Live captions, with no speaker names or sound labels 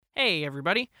Hey,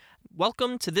 everybody.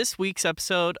 Welcome to this week's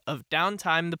episode of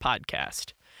Downtime the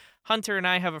Podcast. Hunter and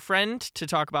I have a friend to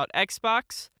talk about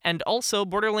Xbox, and also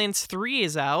Borderlands 3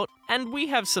 is out, and we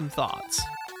have some thoughts.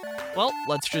 Well,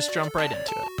 let's just jump right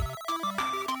into it.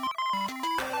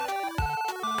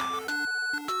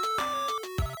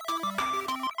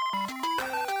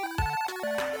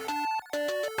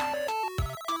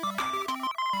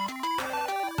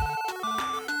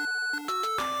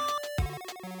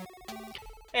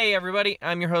 Hey, everybody.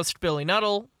 I'm your host, Billy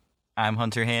Nuttall. I'm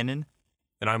Hunter Hannon.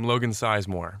 And I'm Logan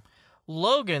Sizemore.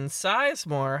 Logan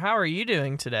Sizemore, how are you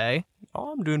doing today?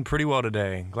 Oh, I'm doing pretty well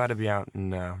today. Glad to be out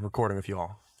and recording with you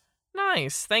all.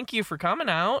 Nice. Thank you for coming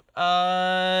out.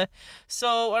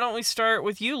 So why don't we start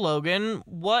with you, Logan?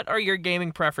 What are your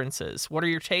gaming preferences? What are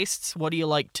your tastes? What do you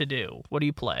like to do? What do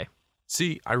you play?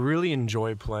 See, I really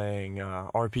enjoy playing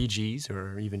RPGs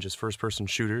or even just first-person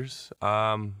shooters.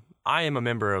 I am a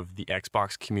member of the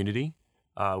Xbox community,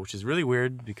 which is really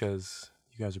weird because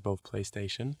you guys are both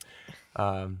PlayStation.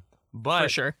 But For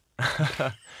sure.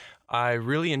 I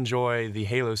really enjoy the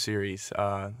Halo series,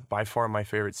 by far my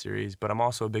favorite series, but I'm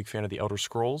also a big fan of the Elder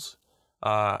Scrolls,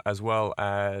 as well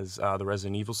as the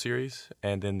Resident Evil series,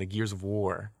 and then the Gears of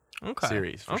War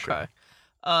series, for sure.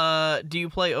 Do you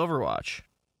play Overwatch?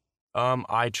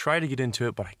 I tried to get into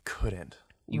it, but I couldn't.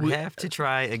 You have to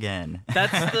try again.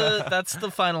 That's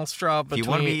the final straw between If you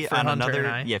want to be for on Hunter another,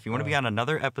 and I. if you want to be on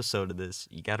another episode of this,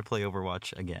 you got to play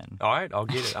Overwatch again. All right, I'll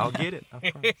get it. I'll get it.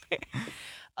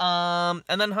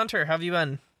 And then Hunter, how have you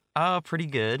been? Pretty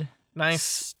good. Nice.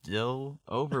 Still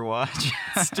Overwatch.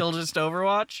 Still just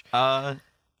Overwatch?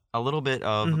 A little bit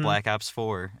of Black Ops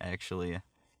 4 actually.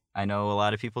 I know a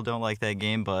lot of people don't like that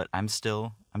game, but I'm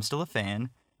still a fan.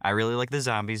 I really like the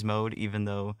zombies mode, even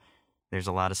though there's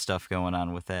a lot of stuff going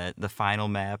on with that. The final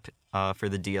map for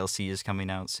the DLC is coming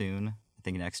out soon. I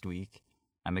think next week.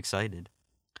 I'm excited.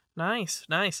 Nice.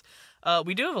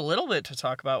 We do have a little bit to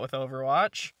talk about with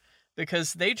Overwatch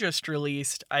because they just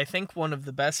released, I think, one of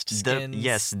the best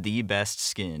skins. The best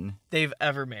skin they've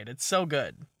ever made. It's so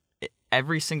good.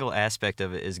 Every single aspect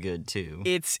of it is good, too.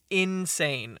 It's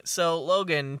insane. So,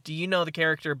 Logan, do you know the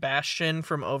character Bastion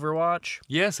from Overwatch?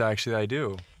 Yes, actually, I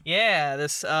do. Yeah,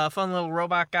 this fun little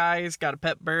robot guy. He's got a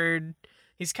pet bird.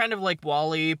 He's kind of like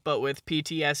WALL-E, but with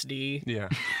PTSD. Yeah.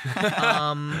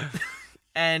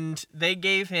 And they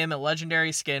gave him a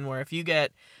legendary skin where if you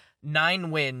get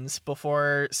 9 wins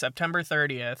before September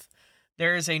 30th,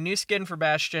 there is a new skin for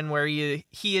Bastion where he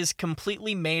is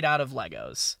completely made out of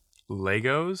Legos.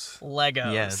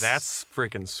 Legos? Yes. That's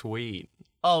freaking sweet.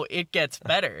 Oh, it gets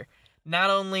better. Not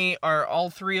only are all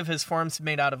 3 of his forms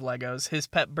made out of Legos, his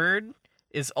pet bird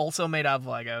is also made out of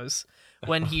Legos.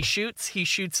 When he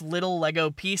shoots little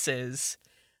Lego pieces.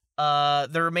 The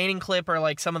remaining clip are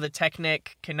like some of the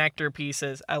Technic connector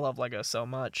pieces. I love Lego so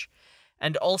much.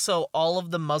 And also all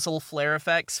of the muzzle flare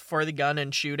effects for the gun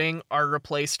and shooting are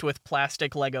replaced with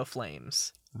plastic Lego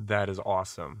flames. That is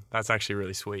awesome. That's actually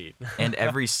really sweet. And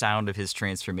every sound of his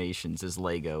transformations is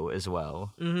Lego as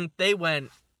well. They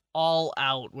went all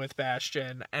out with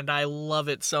Bastion, and I love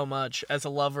it so much as a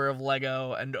lover of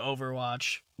Lego and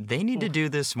Overwatch. They need to do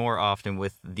this more often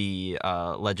with the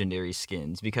legendary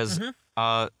skins because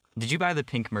did you buy the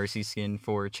Pink Mercy skin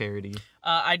for charity?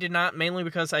 I did not, mainly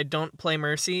because I don't play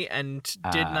Mercy and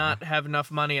did not have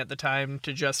enough money at the time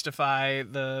to justify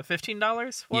the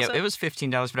 $15. It was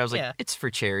 $15, but I was like, it's for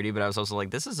charity. But I was also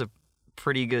like, this is a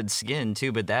pretty good skin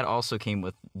too. But that also came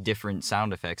with different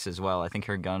sound effects as well. I think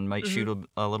her gun might shoot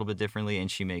a little bit differently,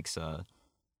 and she makes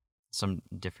some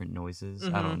different noises.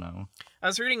 I don't know. I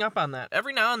was reading up on that.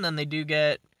 Every now and then they do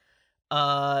get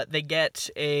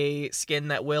a skin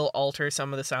that will alter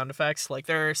some of the sound effects. Like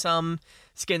there are some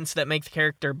skins that make the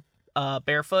character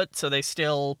barefoot, so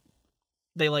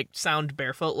they like sound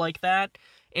barefoot like that.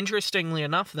 Interestingly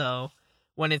enough, though,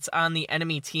 when it's on the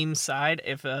enemy team side,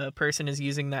 if a person is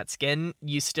using that skin,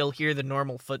 you still hear the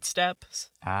normal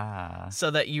footsteps. So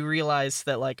that you realize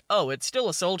that like, oh, it's still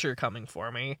a soldier coming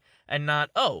for me, and not,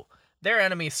 oh, their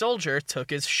enemy soldier took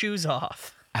his shoes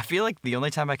off. I feel like the only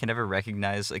time I can ever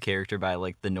recognize a character by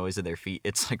like the noise of their feet,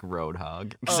 it's like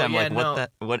Roadhog. Because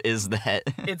what is that?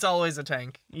 It's always a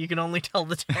tank. You can only tell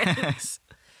the tanks.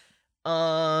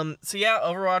 So yeah,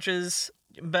 Overwatch has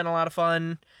been a lot of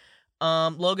fun.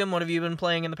 Logan, what have you been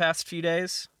playing in the past few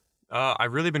days?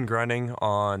 I've really been grinding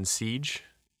on Siege.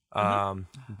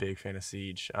 Big fan of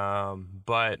Siege.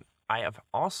 But I have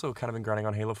also kind of been grinding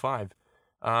on Halo 5.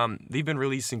 They've been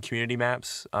releasing community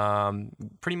maps,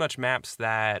 pretty much maps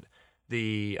that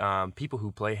the people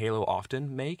who play Halo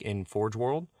often make in Forge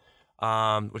World.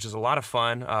 which is a lot of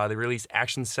fun. They released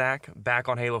Action Sack back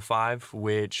on Halo 5,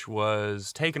 which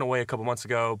was taken away a couple months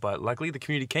ago, but luckily the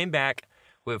community came back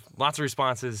with lots of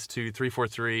responses to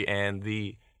 343, and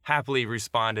the happily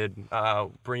responded,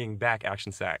 bringing back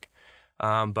Action Sack.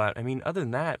 But I mean, other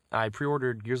than that, I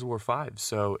pre-ordered Gears of War 5,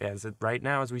 so right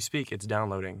now as we speak, it's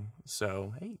downloading.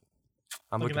 So hey,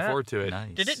 I'm looking forward to it.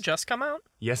 Nice. Did it just come out?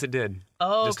 Yes, it did.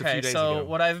 Oh, Just a few okay. days So ago.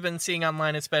 what I've been seeing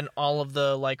online, it's been all of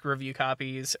the like review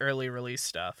copies, early release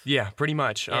stuff. Yeah, pretty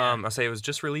much. Yeah. I'll say it was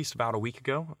just released about a week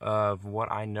ago of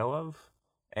what I know of.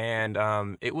 And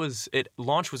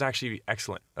launch was actually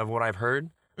excellent of what I've heard.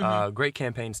 Great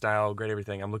campaign style, great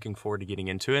everything. I'm looking forward to getting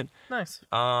into it. Nice.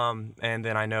 And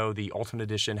then I know the Ultimate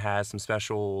Edition has some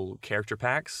special character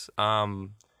packs.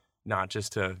 Not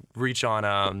just to reach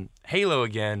on Halo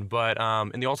again, but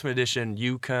in the Ultimate Edition,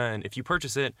 you can, if you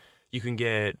purchase it, you can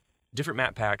get different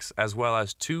map packs as well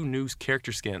as 2 new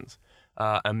character skins.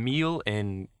 Emil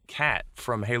and Cat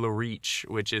from Halo Reach,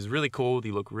 which is really cool. They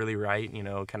look really right,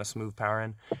 kind of smooth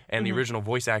powering. And the original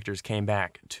voice actors came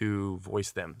back to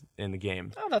voice them in the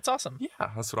game. Oh, that's awesome.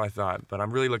 Yeah, that's what I thought. But I'm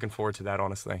really looking forward to that,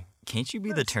 honestly. Can't you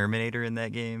be the Terminator in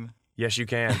that game? Yes, you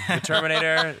can. The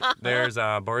Terminator, there's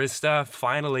Barista.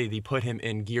 Finally, they put him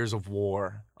in Gears of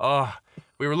War. Oh,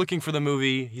 we were looking for the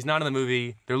movie. He's not in the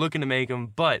movie. They're looking to make him,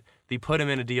 but they put him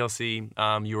in a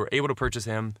DLC. You were able to purchase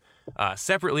him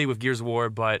separately with Gears of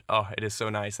War, but it is so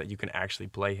nice that you can actually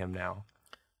play him now.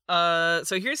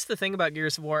 So here's the thing about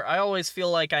Gears of War. I always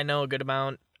feel like I know a good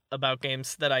amount about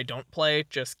games that I don't play.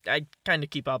 Just I kind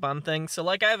of keep up on things. So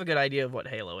like I have a good idea of what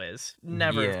Halo is.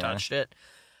 Never have Yeah. touched it.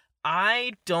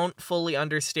 I don't fully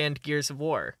understand Gears of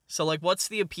War. So like what's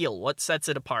the appeal? What sets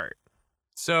it apart?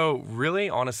 So really,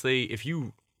 honestly, if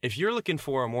you're looking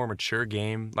for a more mature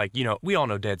game, like we all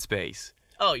know Dead Space.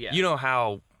 Oh yeah. You know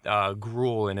how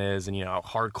grueling it is and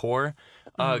hardcore.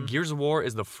 Gears of War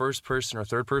is the first person or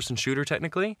third person shooter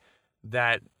technically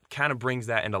that kind of brings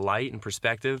that into light and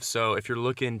perspective. So if you're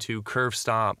looking to curve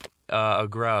stomp a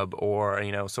grub or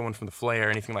someone from the Flare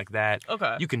or anything like that,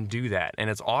 Okay. you can do that, and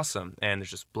it's awesome. And there's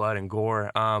just blood and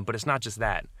gore, but it's not just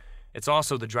that. It's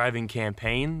also the driving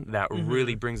campaign that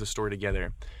really brings the story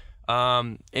together.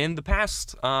 In the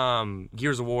past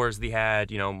Gears of Wars, they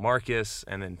had Marcus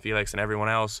and then Felix and everyone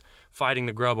else fighting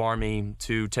the Grub army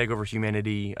to take over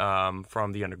humanity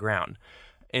from the underground.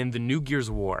 In the new Gears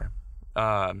of War,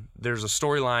 there's a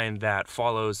storyline that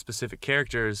follows specific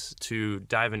characters to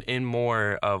dive in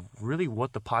more of really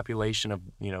what the population of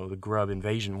the Grub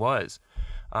invasion was.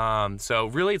 So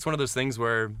really, it's one of those things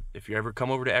where if you ever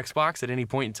come over to Xbox at any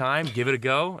point in time, give it a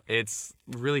go. It's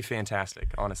really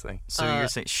fantastic, honestly. So you're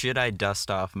saying, should I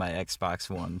dust off my Xbox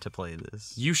One to play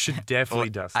this? You should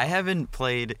definitely dust. I haven't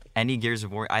played any Gears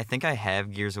of War. I think I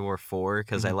have Gears of War 4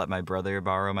 because I let my brother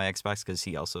borrow my Xbox because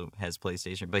he also has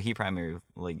PlayStation, but he primarily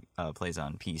plays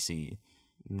on PC.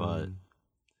 But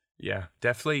Yeah,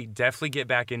 definitely get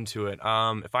back into it.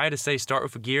 If I had to say start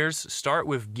with start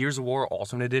with Gears of War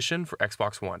Ultimate Edition for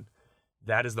Xbox One.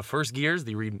 That is the first Gears.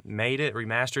 They remade it,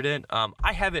 remastered it.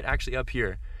 I have it actually up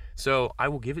here, so I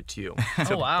will give it to you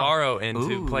to borrow and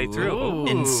to play through. Ooh.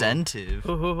 Incentive.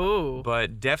 Ooh.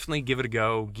 But definitely give it a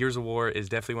go. Gears of War is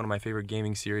definitely one of my favorite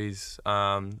gaming series.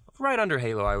 Right under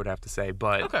Halo, I would have to say,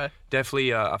 but Okay. definitely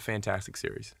a fantastic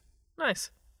series.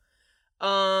 Nice.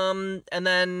 And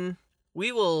then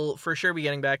we will for sure be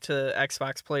getting back to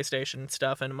Xbox, PlayStation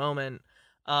stuff in a moment.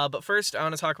 But first, I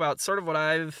want to talk about sort of what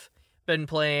I've been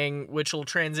playing, which will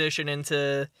transition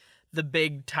into the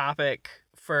big topic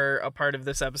for a part of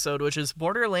this episode, which is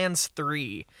Borderlands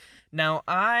 3. Now,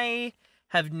 I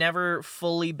have never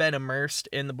fully been immersed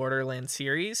in the Borderlands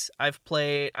series.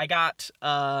 they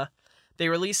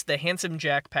released the Handsome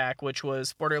Jack pack, which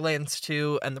was Borderlands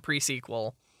 2 and the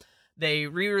pre-sequel. They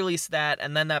re-released that,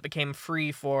 and then that became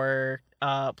free for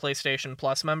PlayStation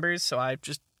Plus members, so I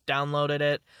just downloaded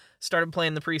it, started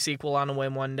playing the pre-sequel on a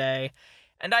whim one day,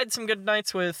 and I had some good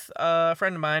nights with a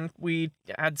friend of mine. We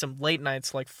had some late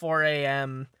nights, like 4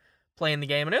 a.m., playing the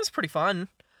game, and it was pretty fun.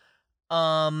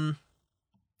 Then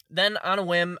on a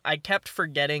whim, I kept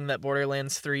forgetting that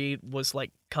Borderlands 3 was,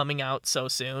 coming out so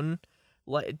soon.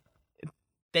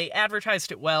 They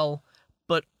advertised it well,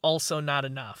 but also not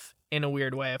enough. In a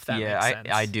weird way, if that makes sense.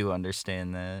 I do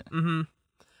understand that. Mm-hmm.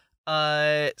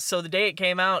 So the day it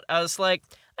came out, I was like,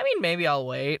 maybe I'll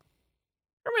wait.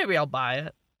 Or maybe I'll buy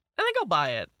it. I think I'll buy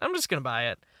it. I'm just gonna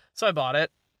buy it. So I bought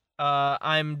it.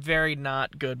 I'm very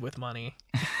not good with money.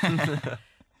 And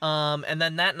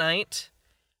then that night,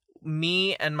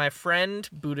 me and my friend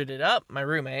booted it up, my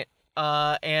roommate,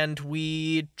 and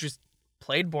we just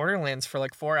played Borderlands for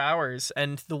 4 hours.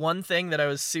 And the one thing that I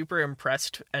was super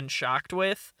impressed and shocked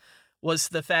with was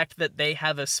the fact that they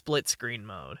have a split screen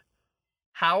mode.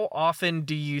 How often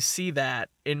do you see that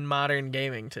in modern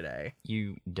gaming today?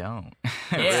 You don't.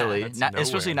 Yeah, really. that's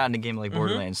Especially nowhere. not in a game like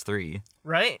Borderlands 3.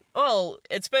 Right? Well,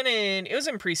 it was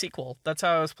in pre-sequel. That's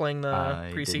how I was playing the I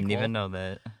pre-sequel. didn't even know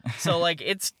that. So, like,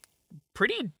 it's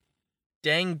pretty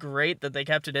dang great that they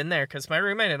kept it in there, because my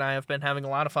roommate and I have been having a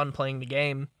lot of fun playing the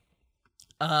game.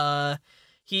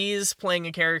 He's playing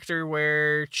a character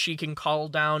where she can call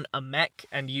down a mech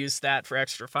and use that for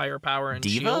extra firepower and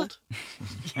Diva? shield.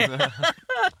 Yeah,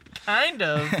 kind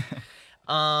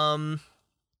of.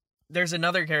 There's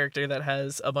another character that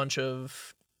has a bunch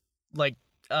of, like,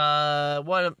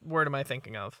 what word am I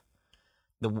thinking of?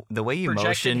 The way you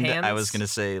Projected motioned, I hands? was going to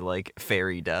say, like,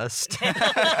 fairy dust.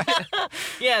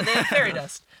 Yeah, they have fairy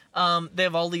dust. They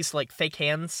have all these, like, fake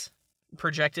hands,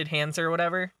 projected hands or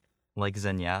whatever. Like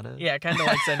Zenyatta? Yeah, kind of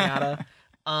like Zenyatta.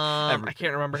 I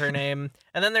can't remember her name.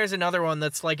 And then there's another one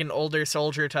that's like an older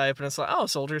soldier type, and it's like, oh,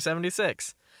 Soldier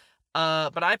 76.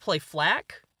 But I play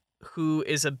Flak, who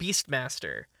is a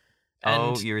Beastmaster.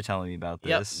 Oh, And you were telling me about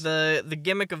yep, this. the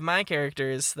gimmick of my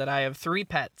character is that I have 3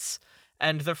 pets.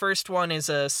 And the first one is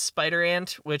a spider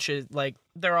ant, which is like,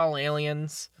 they're all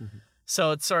aliens.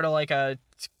 So it's sort of like a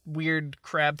weird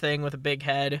crab thing with a big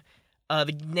head.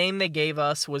 The name they gave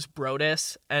us was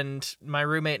Brodus, and my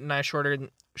roommate and I shortened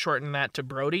that to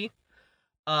Brody.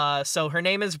 So her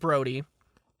name is Brody,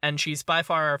 and she's by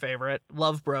far our favorite.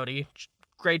 Love Brody.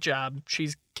 Great job.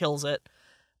 She kills it.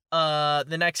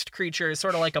 The next creature is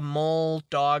sort of like a mole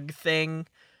dog thing,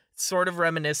 sort of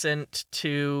reminiscent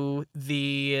to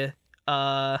the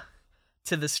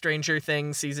Stranger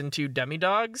Things season 2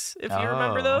 demi-dogs, if you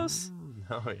remember Oh. those.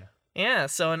 Oh yeah. Yeah,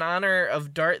 so in honor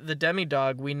of Dart the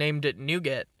demi-dog, we named it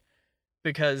Nougat,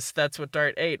 because that's what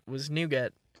Dart ate, was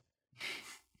nougat.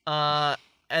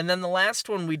 And then the last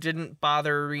one we didn't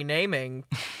bother renaming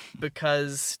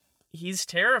because he's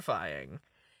terrifying.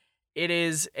 It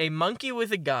is a monkey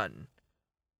with a gun.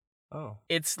 Oh.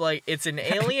 It's an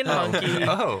alien monkey.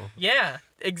 Oh, Yeah,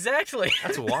 exactly.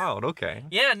 that's wild. Okay.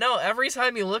 Yeah, no, every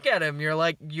time you look at him, you're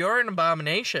like, you're an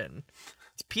abomination.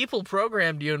 People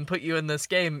programmed you and put you in this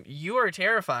game. You are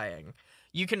terrifying.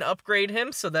 You can upgrade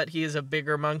him so that he is a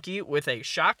bigger monkey with a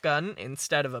shotgun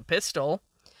instead of a pistol.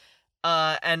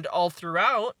 And all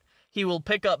throughout, he will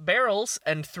pick up barrels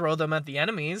and throw them at the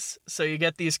enemies. So you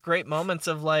get these great moments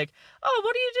of like, oh,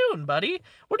 what are you doing, buddy?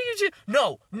 What are you doing?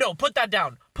 No, put that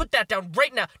down. Put that down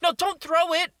right now. No, don't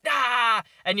throw it. Ah!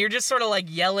 And you're just sort of like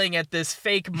yelling at this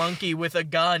fake monkey with a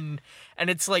gun. And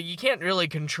it's like, you can't really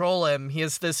control him. He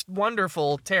has this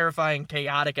wonderful, terrifying,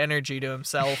 chaotic energy to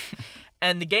himself.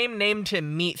 And the game named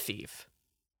him Meat Thief.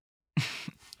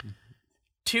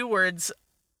 2 words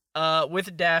with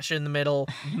a dash in the middle.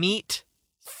 Meat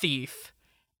Thief.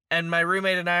 And my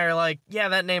roommate and I are like, yeah,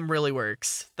 that name really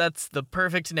works. That's the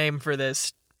perfect name for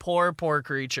this poor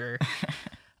creature.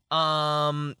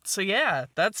 So yeah,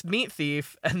 that's Meat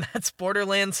Thief, and that's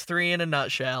Borderlands 3 in a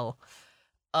nutshell.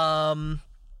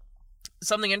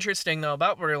 Something interesting though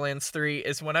about Borderlands 3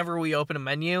 is whenever we open a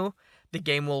menu, the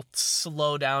game will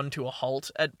slow down to a halt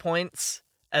at points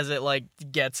as it like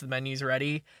gets the menus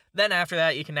ready. Then after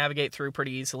that, you can navigate through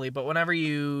pretty easily. But whenever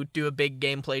you do a big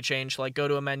gameplay change, like go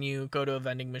to a menu, go to a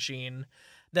vending machine,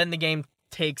 then the game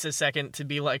takes a second to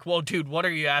be like, whoa, dude, what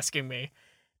are you asking me?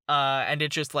 And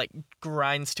it just like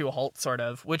grinds to a halt sort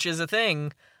of, which is a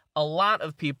thing a lot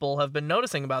of people have been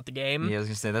noticing about the game. Yeah, I was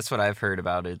going to say, that's what I've heard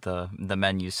about it. The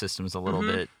menu system's a little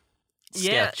bit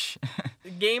sketch.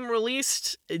 Game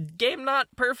released, game not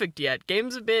perfect yet.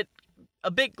 Game's a bit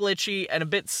glitchy and a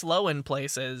bit slow in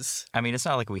places. I mean, it's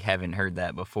not like we haven't heard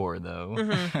that before, though.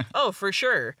 Oh, for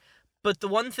sure. But the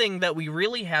one thing that we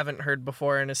really haven't heard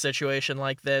before in a situation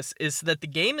like this is that the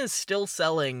game is still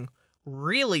selling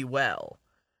really well.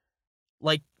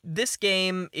 Like, this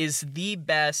game is the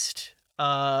best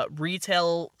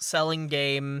retail selling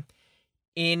game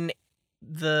in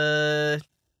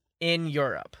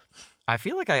Europe. I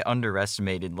feel like I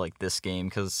underestimated like this game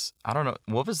because I don't know,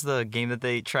 what was the game that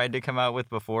they tried to come out with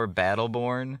before?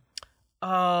 Battleborn.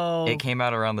 Oh, It came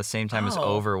out around the same time as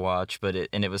Oh. Overwatch, but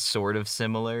it was sort of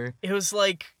similar. it was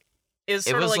sort of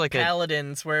was like like a-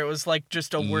 Paladins, where it was like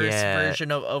just a worse Yeah.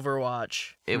 version of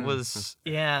Overwatch. It was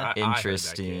Yeah. I heard that game,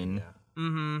 Interesting. yeah.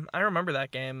 I remember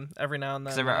that game every now and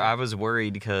then. because I was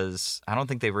worried because I don't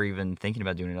think they were even thinking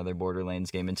about doing another Borderlands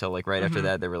game until like right after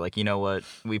that they were like, you know what,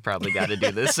 we probably got to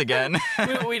do this again.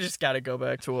 we just got to go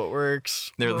back to what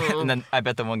works. And then I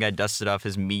bet the one guy dusted off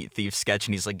his Meat Thief sketch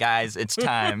and he's like, guys, it's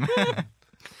time.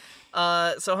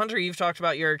 So Hunter, you've talked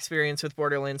about your experience with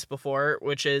Borderlands before,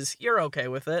 which is you're okay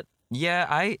with it. Yeah,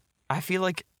 I feel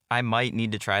like I might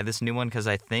need to try this new one because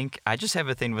I think I just have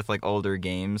a thing with like older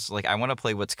games. Like I want to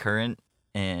play what's current,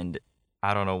 and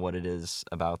I don't know what it is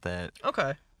about that.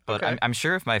 Okay. But Okay. I'm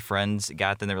sure if my friends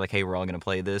got them, they were like, "Hey, we're all gonna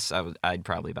play this." I'd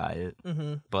probably buy it.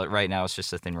 Mm-hmm. But right now, it's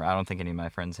just a thing where I don't think any of my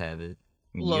friends have it.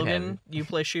 I mean, you have Logan, it. you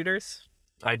play shooters?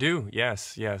 I do.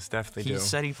 Yes, definitely He do.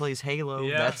 said he plays Halo.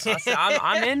 Yeah,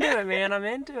 I'm into it, man. I'm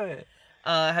into it.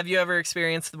 Have you ever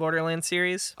experienced the Borderlands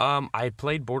series? I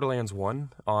played Borderlands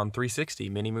 1 on 360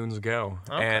 many moons ago,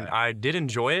 and Okay. I did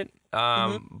enjoy it.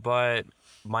 But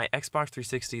my Xbox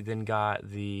 360 then got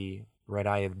the Red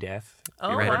Eye of Death.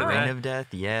 Oh, Red wow. Ring of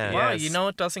Death. Yeah. Wow, Yes. you know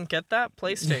what doesn't get that?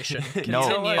 PlayStation. No.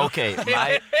 Continue.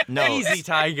 Okay. No. Easy,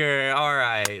 Tiger. All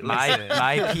right. My listen.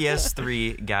 my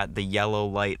PS3 got the Yellow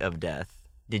Light of Death.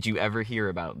 Did you ever hear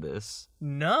about this?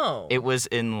 No. It was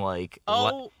in like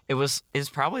Oh. it's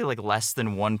probably like less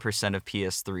than 1% of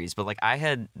PS3s, but like I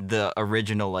had the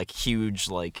original like huge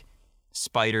like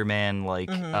Spider-Man like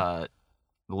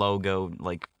logo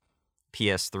like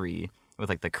PS3 with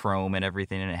like the chrome and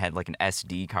everything, and it had like an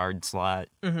SD card slot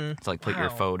to like put your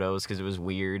Wow. photos because it was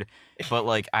weird. But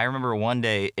like I remember one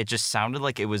day it just sounded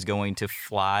like it was going to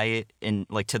fly in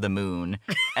like to the moon,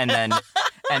 and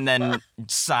then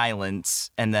silence,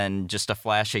 and then just a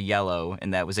flash of yellow,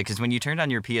 and that was it. Because when you turned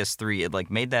on your PS3, it like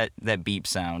made that beep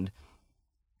sound,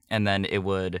 and then it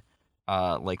would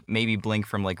like maybe blink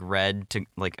from like red to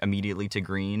like immediately to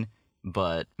green,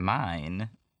 but mine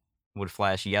would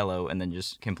flash yellow and then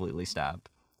just completely stop.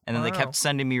 And then they Wow. kept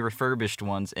sending me refurbished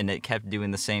ones, and it kept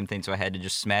doing the same thing. So I had to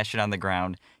just smash it on the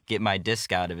ground, get my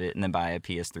disc out of it, and then buy a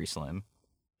PS3 Slim.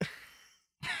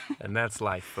 And that's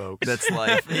life, folks. That's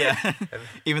life. Yeah.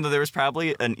 Even though there was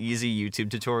probably an easy YouTube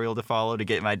tutorial to follow to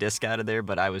get my disc out of there,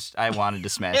 but I wanted to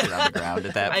smash it on the ground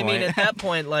at that I point. mean, at that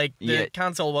point, like, the Yeah.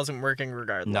 console wasn't working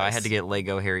regardless. No, I had to get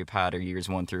Lego Harry Potter years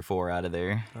 1 through 4 out of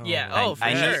there. Yeah, man. oh, for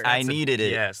I, sure. I needed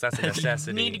it. Yes, that's a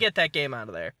necessity. Need to get that game out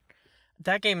of there.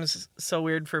 That game's so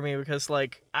weird for me because,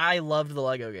 like, I loved the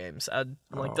Lego games. Oh,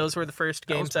 those were the first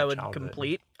that was games my I would childhood.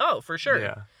 complete. Oh, for sure.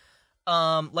 Yeah.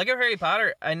 Lego Harry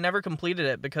Potter, I never completed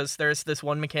it because there's this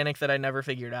one mechanic that I never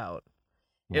figured out.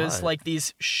 It was What? like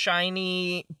these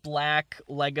shiny black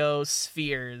Lego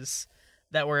spheres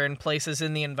that were in places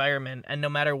in the environment, and no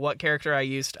matter what character I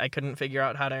used, I couldn't figure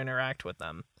out how to interact with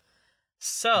them.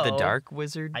 So The Dark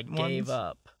Wizard I ones? gave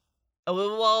up. Oh,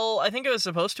 well, I think it was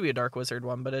supposed to be a Dark Wizard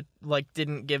one, but it like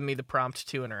didn't give me the prompt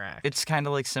to interact. It's kind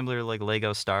of like similar to like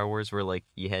Lego Star Wars, where like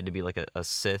you had to be like a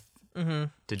Sith Mm-hmm.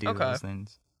 to do Okay. those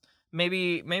things.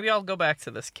 Maybe I'll go back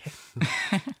to this game.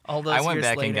 All those I went years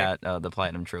back later. and got the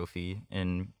Platinum Trophy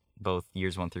in both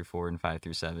years 1 through 4 and 5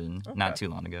 through 7, Okay. not too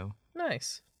long ago.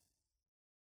 Nice.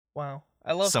 Wow.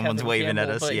 I love Someone's Kevin waving at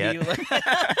Campbell, us, but yeah. he, like,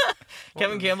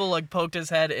 Kevin Campbell like poked his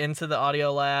head into the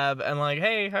audio lab and like,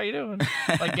 hey, how you doing?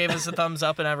 Like gave us a thumbs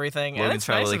up and everything. And Logan's it's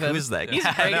probably nice like, of him. who is that He's guy?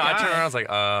 a great No, I guy. turned around. I was like,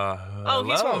 Oh,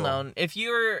 he's well hello. known. If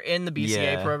you're in the BCA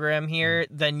Yeah. program here,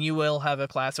 then you will have a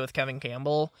class with Kevin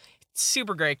Campbell.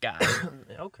 Super great guy.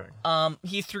 Okay.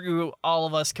 He threw all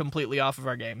of us completely off of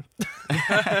our game.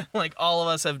 Like all of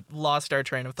us have lost our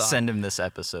train of thought. Send him this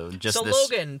episode. Just so this.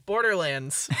 Logan,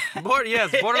 Borderlands.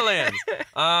 Yes, Borderlands.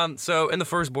 So in the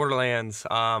first Borderlands,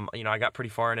 I got pretty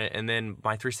far in it, and then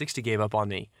my 360 gave up on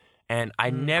me, and I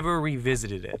never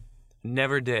revisited it.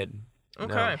 Never did. No.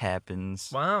 Okay.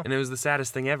 Happens. Wow. And it was the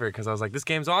saddest thing ever because I was like, this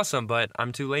game's awesome, but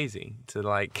I'm too lazy to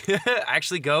like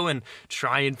actually go and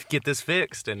try and get this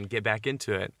fixed and get back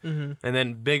into it. Mm-hmm. And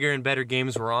then bigger and better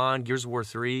games were on. Gears of War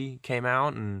 3 came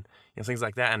out and things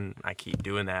like that. And I keep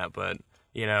doing that, but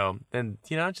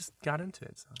I just got into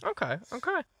it. So.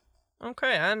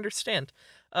 Okay, I understand.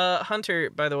 Hunter,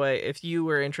 by the way, if you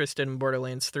were interested in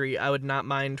Borderlands 3, I would not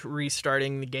mind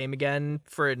restarting the game again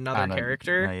for another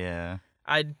character. Yeah.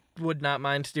 I would not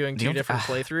mind doing two You know, different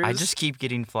playthroughs. I just keep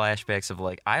getting flashbacks of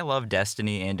like I love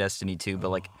Destiny and Destiny 2, but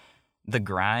like the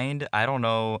grind, I don't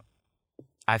know.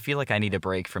 I feel like I need a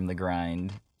break from the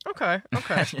grind. Okay.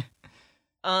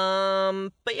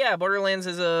 But yeah, Borderlands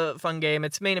is a fun game.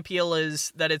 Its main appeal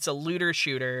is that it's a looter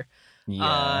shooter.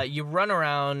 Yeah. You run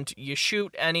around, you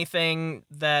shoot anything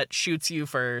that shoots you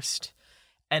first,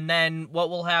 and then what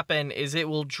will happen is it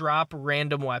will drop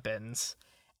random weapons.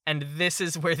 And this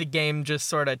is where the game just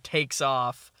sort of takes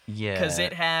off. Yeah.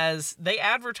 Because they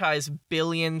advertise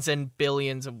billions and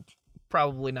billions of,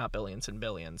 probably not billions and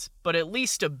billions, but at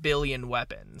least a billion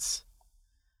weapons.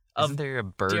 Isn't there a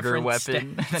burger different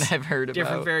weapon stats, that I've heard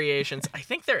different about? variations. I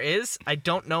think there is. I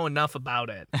don't know enough about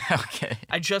it. Okay.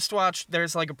 I just watched,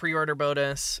 there's like a pre-order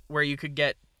bonus where you could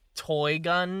get toy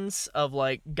guns of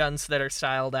like guns that are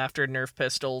styled after Nerf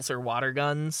pistols or water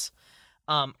guns.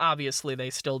 Obviously they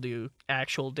still do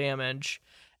actual damage.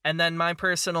 And then my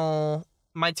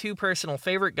two personal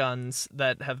favorite guns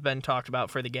that have been talked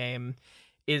about for the game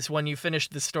is when you finish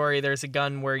the story, there's a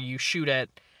gun where you shoot it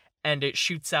and it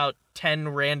shoots out 10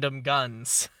 random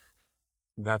guns.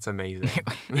 That's amazing.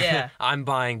 Yeah. I'm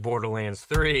buying Borderlands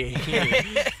 3.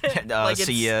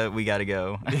 See ya, we gotta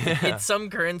go. It's some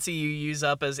currency you use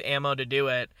up as ammo to do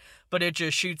it, but it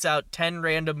just shoots out 10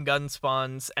 random gun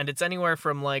spawns, and it's anywhere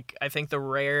from, like, I think the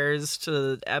rares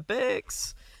to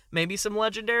epics, maybe some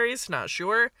legendaries, not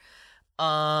sure.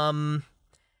 And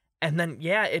then,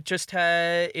 yeah, it just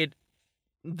had...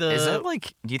 Is that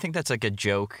like, do you think that's like a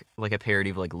joke, like a parody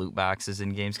of like loot boxes in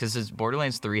games? Because does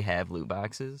Borderlands 3 have loot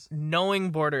boxes? Knowing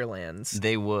Borderlands,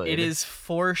 they would. It is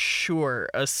for sure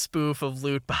a spoof of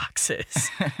loot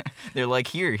boxes. They're like,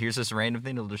 here's this random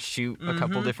thing. It'll just shoot a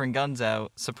couple different guns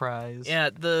out. Surprise. Yeah,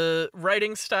 the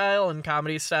writing style and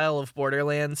comedy style of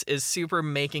Borderlands is super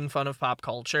making fun of pop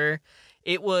culture.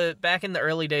 It was back in the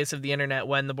early days of the internet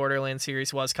when the Borderlands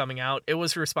series was coming out. It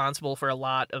was responsible for a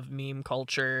lot of meme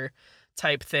culture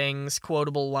type things,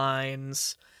 quotable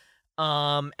lines,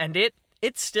 and it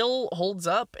still holds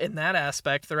up in that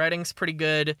aspect. The writing's pretty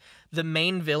good. The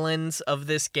main villains of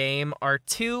this game are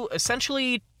two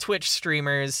essentially Twitch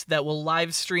streamers that will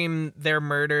live stream their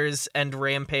murders and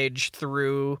rampage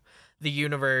through the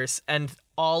universe, and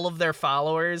all of their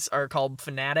followers are called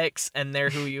fanatics, and they're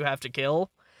who you have to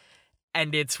kill,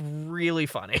 and it's really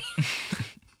funny.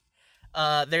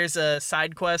 There's a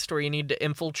side quest where you need to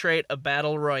infiltrate a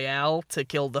battle royale to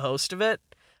kill the host of it.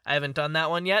 I haven't done that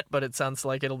one yet, but it sounds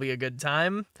like it'll be a good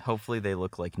time. Hopefully they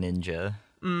look like Ninja.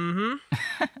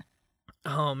 Mm-hmm.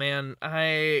 Oh, man.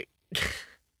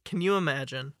 Can you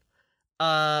imagine?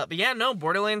 But yeah, no,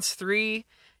 Borderlands 3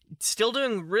 still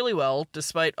doing really well,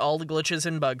 despite all the glitches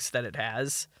and bugs that it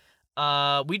has.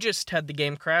 We just had the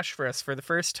game crash for us for the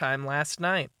first time last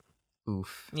night.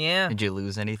 Oof. Yeah. Did you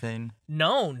lose anything?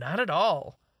 No, not at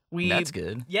all. That's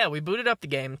good. Yeah, we booted up the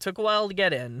game. Took a while to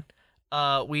get in.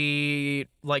 We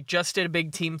just did a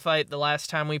big team fight the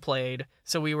last time we played.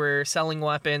 So we were selling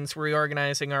weapons,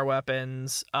 reorganizing our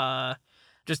weapons,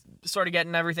 just sort of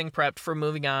getting everything prepped for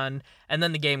moving on, and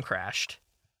then the game crashed.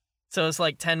 So it's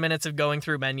like 10 minutes of going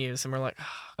through menus, and we're like,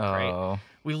 oh, great. Oh.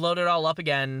 We loaded it all up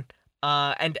again,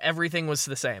 and everything was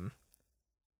the same.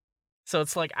 So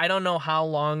it's like, I don't know how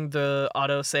long the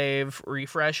autosave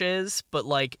refresh is, but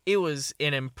it was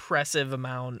an impressive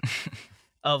amount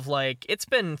of it's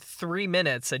been 3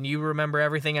 minutes and you remember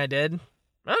everything I did?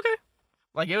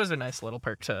 Okay. It was a nice little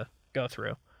perk to go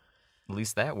through. At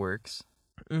least that works.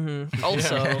 Mm-hmm.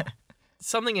 Also,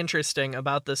 something interesting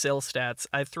about the sales stats,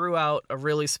 I threw out a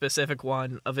really specific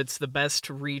one of it's the best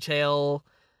retail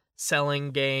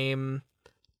selling game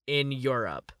in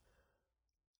Europe.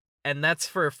 And that's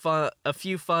for a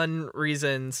few fun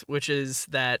reasons, which is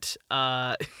that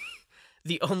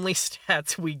the only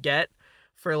stats we get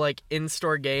for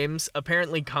in-store games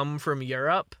apparently come from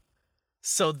Europe.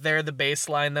 So they're the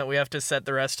baseline that we have to set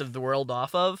the rest of the world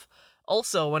off of.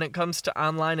 Also, when it comes to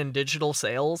online and digital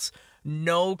sales,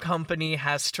 no company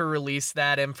has to release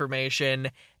that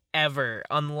information ever,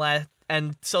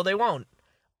 and so they won't.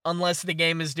 Unless the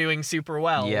game is doing super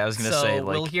well. Yeah, I was going to say,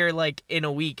 we'll hear, in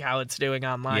a week how it's doing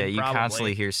online, yeah, you probably.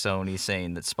 constantly hear Sony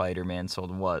saying that Spider-Man sold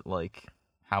what,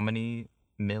 how many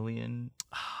million?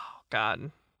 Oh,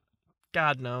 God.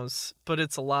 God knows. But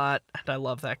it's a lot, and I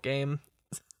love that game.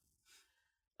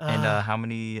 And how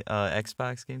many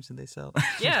Xbox games did they sell?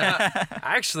 Yeah.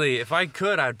 Actually, if I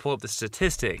could, I'd pull up the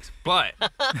statistics, but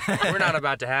we're not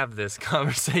about to have this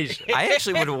conversation. I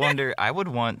actually would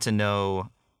want to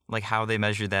know how they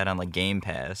measure that on Game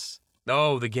Pass.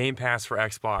 Oh, the Game Pass for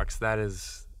Xbox. That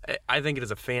is, I think it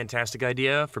is a fantastic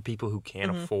idea for people who can't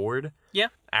afford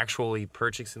actually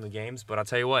purchasing the games. But I'll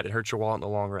tell you what, it hurts your wallet in the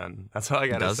long run. That's all I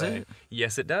gotta say. Does it?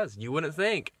 Yes, it does. You wouldn't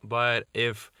think, but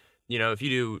if you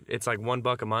do, it's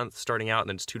 $1 a month starting out, and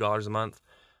then it's $2 a month.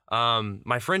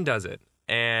 My friend does it,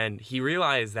 and he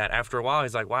realized that after a while,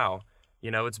 he's like, wow,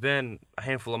 it's been a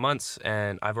handful of months,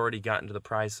 and I've already gotten to the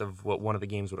price of what one of the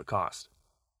games would have cost.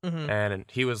 Mm-hmm. And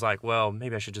he was like, well,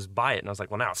 maybe I should just buy it. And I was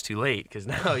like, well, now it's too late because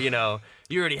now,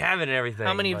 you already have it and everything.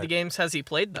 How many of the games has he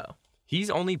played, though? He's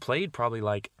only played probably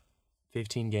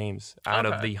 15 games out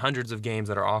of the hundreds of games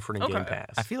that are offered in Game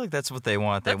Pass. I feel like that's what they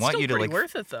want. They that's want still you to pretty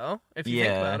worth it, though, if you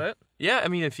think about it. Yeah, I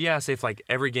mean, say if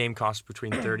every game costs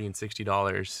between $30 and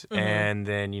 $60, and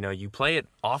then, you play it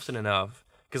often enough,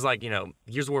 because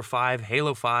Gears of War 5,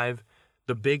 Halo 5,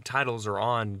 the big titles are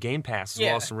on Game Pass as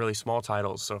well as some really small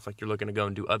titles. So if you're looking to go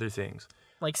and do other things,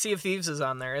 Sea of Thieves is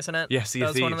on there, isn't it? Yeah, Sea of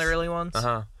Thieves. That's one of the early ones.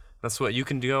 That's what you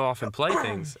can go off and play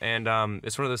things, and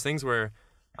it's one of those things where,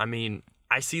 I mean,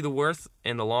 I see the worth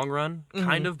in the long run,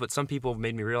 kind of, but some people have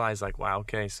made me realize, like, wow,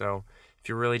 okay, so if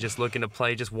you're really just looking to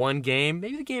play just one game,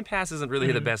 maybe the Game Pass isn't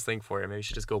really the best thing for you. Maybe you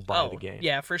should just go buy the game.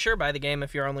 Yeah, for sure buy the game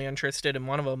if you're only interested in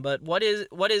one of them. But what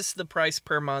is the price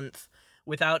per month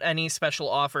without any special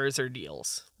offers or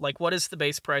deals? Like, what is the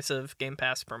base price of Game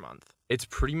Pass per month? It's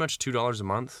pretty much $2 a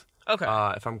month. Okay.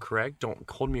 If I'm correct, don't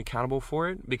hold me accountable for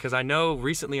it, because I know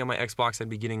recently on my Xbox I'd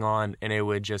be getting on and it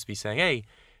would just be saying, hey,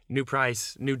 new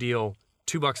price, new deal,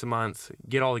 $2 a month,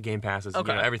 get all the Game Passes,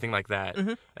 Okay. Everything like that.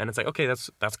 And it's like, okay, that's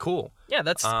cool. Yeah,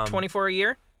 that's 24 a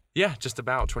year. Yeah, just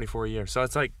about 24 a year. So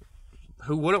it's like,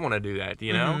 who wouldn't want to do that,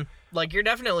 you know? Like, you're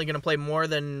definitely going to play more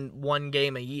than one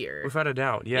game a year. Without a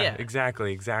doubt. Yeah, Yeah.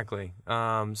 exactly.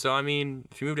 So, I mean,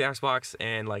 if you move to Xbox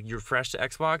and, like, you're fresh to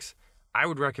Xbox, I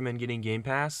would recommend getting Game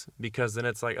Pass, because then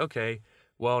it's like, okay,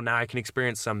 well, now I can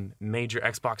experience some major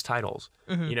Xbox titles,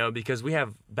 because we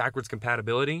have backwards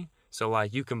compatibility. So,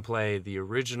 like, you can play the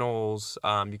originals,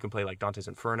 you can play, like, Dante's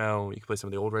Inferno, you can play some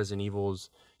of the old Resident Evils,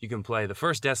 you can play the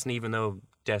first Destiny, even though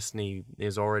Destiny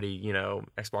is already,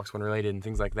 Xbox One related and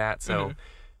things like that. So,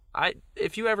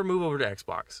 if you ever move over to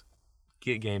Xbox,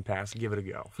 get Game Pass, give it a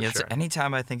go, for sure.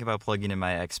 Anytime I think about plugging in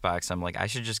my Xbox, I'm like, I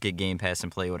should just get Game Pass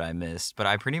and play what I missed. But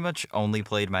I pretty much only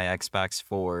played my Xbox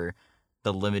for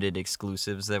the limited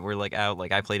exclusives that were, like, out.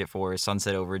 Like, I played it for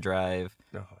Sunset Overdrive.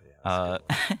 Oh, yeah.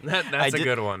 That's a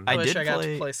good one. I wish I got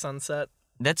to play Sunset.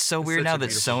 That's so weird such now a that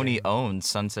beautiful Sony game. owns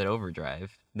Sunset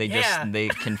Overdrive. They Yeah. they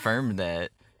confirmed that.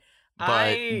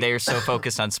 But they're so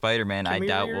focused on Spider-Man, I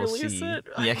doubt we'll see. It?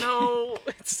 I know,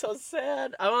 it's so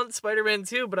sad. I want Spider-Man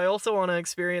 2, but I also want to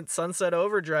experience Sunset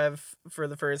Overdrive for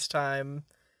the first time.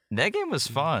 That game was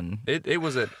fun. It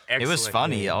was an excellent It was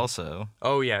funny game. also.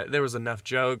 Oh, yeah. There was enough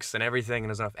jokes and everything,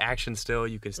 and there's enough action still.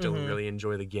 You could still really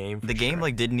enjoy the game. The game,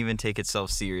 like, didn't even take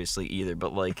itself seriously either,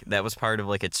 but, like, that was part of,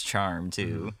 like, its charm,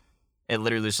 too. It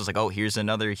literally was just like, oh, here's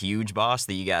another huge boss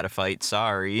that you gotta fight,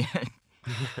 sorry.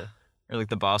 Or, like,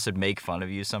 the boss would make fun of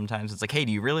you sometimes. It's like, hey,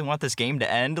 do you really want this game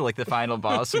to end? Like, the final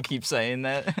boss would keep saying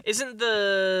that. Isn't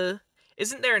there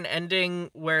an ending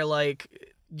where, like,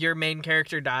 your main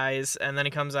character dies and then he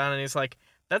comes on and he's like,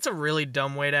 that's a really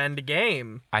dumb way to end a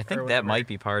game? I think that might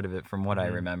be part of it from what I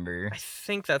remember. I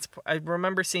think I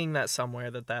remember seeing that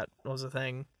somewhere, that was a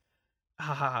thing.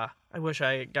 Haha. I wish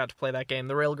I got to play that game.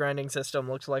 The rail grinding system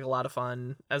looked like a lot of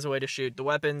fun as a way to shoot. The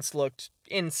weapons looked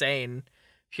insane,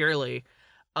 purely.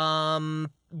 Are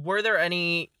there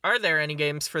any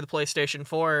games for the PlayStation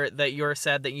 4 that you're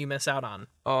sad that you miss out on?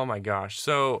 Oh, my gosh.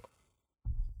 So,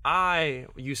 I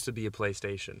used to be a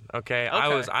PlayStation, okay?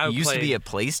 I You used to be a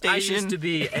PlayStation? I used to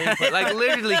be like,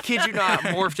 literally, kid you not,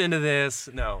 morphed into this.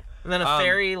 No. And then a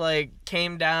fairy, like,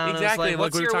 came down exactly, and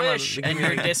was like, what's like we were your talking about wish? the And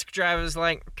your game. disc drive was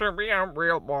like, to be a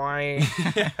real boy.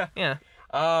 Yeah.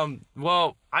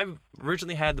 Well, I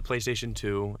originally had the PlayStation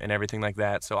 2 and everything like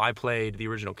that, so I played the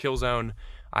original Killzone,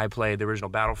 I played the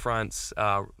original Battlefronts,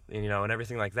 and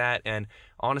everything like that. And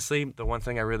honestly, the one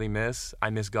thing I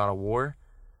miss God of War.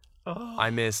 Oh. I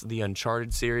miss the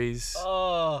Uncharted series.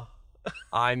 Oh.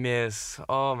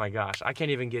 Oh my gosh, I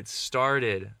can't even get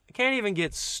started.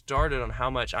 On how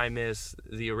much I miss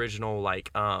the original, like,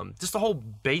 just the whole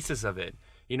basis of it,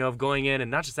 of going in,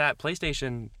 and not just that,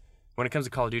 PlayStation, when it comes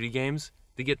to Call of Duty games,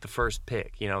 they get the first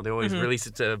pick, they always release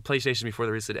it to PlayStation before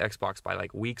they release it to Xbox by,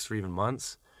 like, weeks or even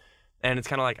months, and it's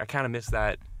kind of like, I kind of miss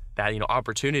that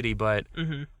opportunity, but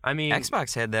I mean,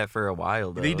 Xbox had that for a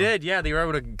while, though. they did, yeah. They were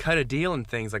able to cut a deal and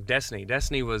things like Destiny.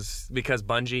 Destiny was because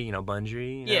Bungie,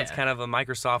 it's kind of a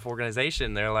Microsoft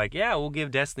organization. They're like, yeah, we'll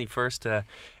give Destiny first to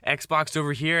Xbox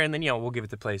over here, and then we'll give it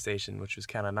to PlayStation, which was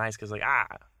kind of nice because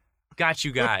got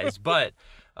you guys. But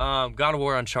God of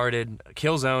War, Uncharted,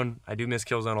 Killzone. I do miss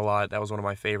Killzone a lot. That was one of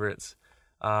my favorites.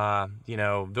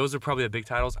 Those are probably the big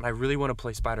titles, and I really want to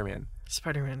play Spider-Man.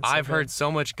 Spider-Man. I've heard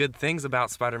so much good things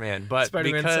about Spider-Man, but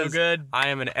Spider-Man's because so good. I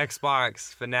am an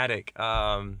Xbox fanatic,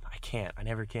 I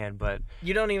never can, but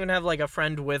You don't even have, like, a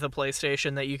friend with a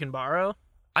PlayStation that you can borrow?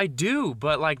 I do,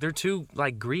 but, like, they're too,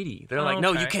 like, greedy. They're like,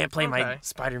 no, you can't play my Okay.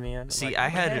 Spider-Man. I'm See, like, I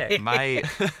had okay.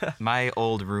 my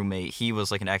old roommate, he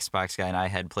was, like, an Xbox guy, and I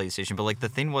had PlayStation. But, like, the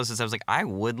thing was, I was like, I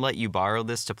would let you borrow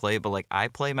this to play, but, like, I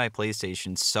play my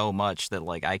PlayStation so much that,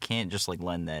 like, I can't just, like,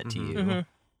 lend that to you.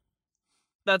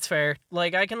 That's fair.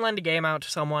 Like, I can lend a game out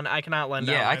to someone. I cannot lend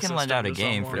out Yeah, my I can lend out a system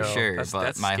to game for someone. No, sure, that's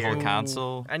but my scary. whole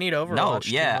console. I need Overwatch. No, too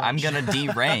yeah, I'm much. gonna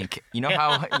D-rank. You know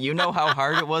how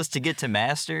hard it was to get to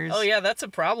Masters? Oh yeah, that's a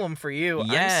problem for you.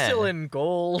 Yeah. I'm still in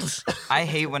gold. I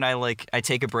hate when I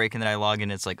take a break and then I log in.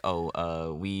 It's like,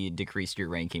 we decreased your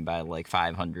ranking by like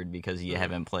 500 because you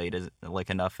haven't played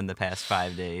enough in the past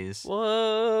 5 days.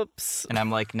 Whoops. And I'm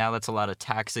like, now that's a lot of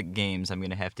toxic games I'm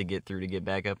gonna have to get through to get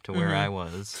back up to where I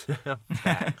was.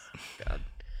 God.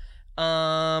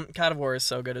 God of War is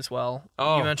so good as well.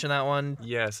 Oh. You mentioned that one.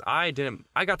 Yes, I didn't.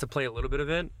 I got to play a little bit of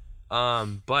it,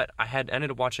 but I had ended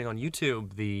up watching on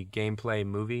YouTube the gameplay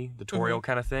movie, tutorial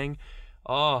kind of thing.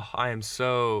 Oh, I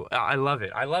love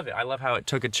it. I love it. I love how it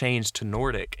took a change to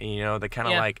Nordic. The kind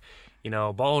of like,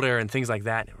 Boulder and things like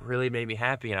that. It really made me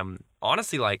happy, and I'm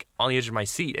honestly like on the edge of my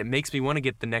seat. It makes me want to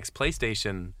get the next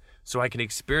PlayStation so I can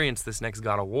experience this next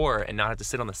God of War and not have to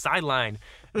sit on the sideline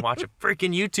and watch a freaking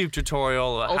YouTube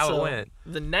tutorial of how it went.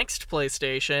 The next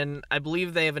PlayStation, I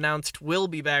believe they have announced, will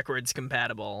be backwards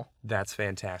compatible. That's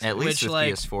fantastic. At least Which, with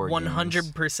like, PS4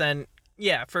 100%,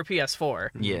 yeah, for PS4.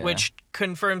 Yeah. Which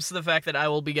confirms the fact that I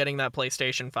will be getting that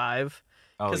PlayStation 5.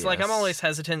 Because, Games. I'm always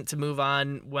hesitant to move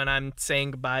on when I'm saying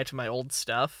goodbye to my old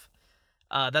stuff.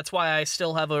 That's why I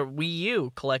still have a Wii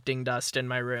U collecting dust in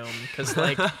my room. Because,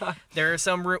 there are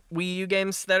some Wii U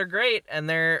games that are great, and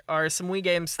there are some Wii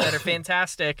games that are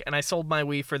fantastic, and I sold my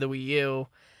Wii for the Wii U,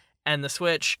 and the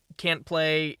Switch can't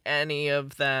play any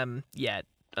of them yet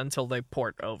until they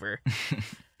port over.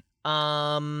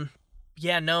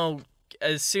 Yeah, no,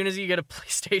 as soon as you get a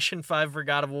PlayStation 5 for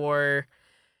God of War,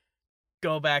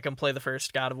 go back and play the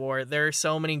first God of War. There are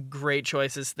so many great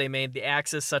choices they made. The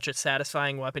axe is such a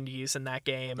satisfying weapon to use in that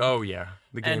game. Oh, yeah.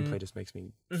 The And- gameplay just makes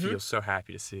me feel so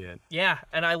happy to see it. Yeah,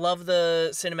 and I love the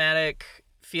cinematic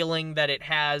feeling that it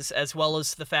has, as well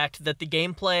as the fact that the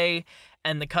gameplay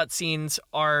and the cutscenes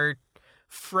are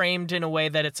framed in a way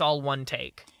that it's all one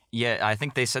take. Yeah, I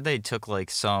think they said they took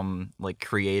some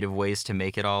creative ways to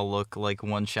make it all look like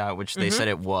one shot, which they said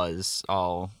it was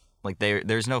all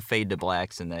there's no fade to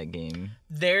blacks in that game.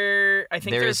 I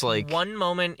think there's There's, one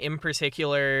moment in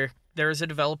particular. There's a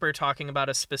developer talking about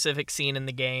a specific scene in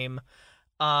the game.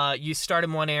 You start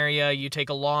in one area, you take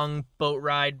a long boat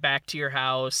ride back to your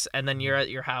house, and then you're at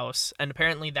your house. And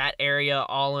apparently that area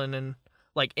in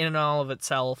and all of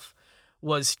itself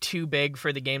was too big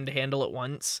for the game to handle at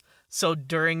once. So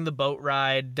during the boat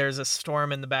ride, there's a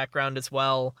storm in the background as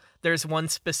well. There's one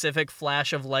specific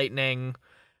flash of lightning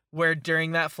where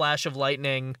during that flash of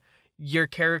lightning, your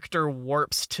character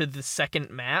warps to the second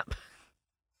map.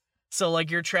 So,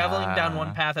 you're traveling down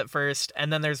one path at first,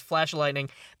 and then there's a flash of lightning.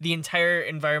 The entire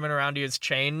environment around you has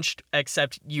changed,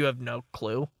 except you have no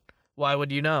clue. Why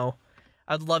would you know?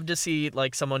 I'd love to see,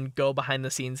 someone go behind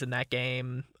the scenes in that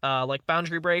game.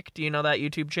 Boundary Break, do you know that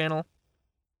YouTube channel?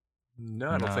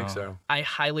 No, I don't think No. so. I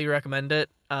highly recommend it.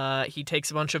 He takes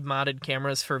a bunch of modded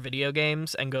cameras for video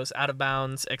games and goes out of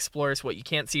bounds, explores what you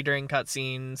can't see during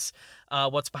cutscenes,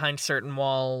 what's behind certain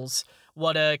walls,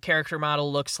 what a character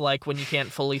model looks like when you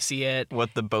can't fully see it.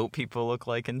 What the boat people look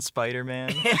like in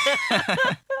Spider-Man.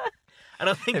 I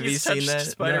don't think Have you he's seen touched that?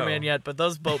 Spider-Man No. yet, but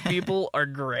those boat people are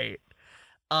great.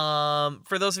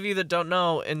 For those of you that don't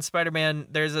know, in Spider-Man,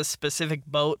 there's a specific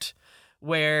boat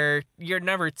where you're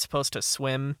never supposed to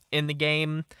swim in the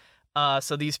game.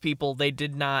 So these people, they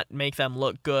did not make them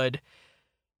look good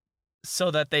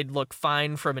so that they'd look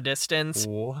fine from a distance.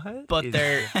 What? But is-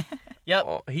 they're... Yep.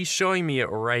 Oh, he's showing me it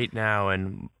right now,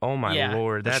 and oh my Yeah.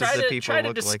 lord, that's Try Try the to, people try to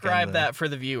look like on describe the- that for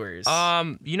the viewers.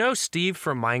 Steve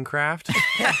from Minecraft.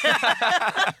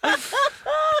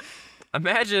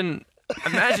 Imagine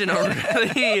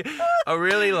a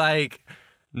really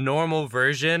normal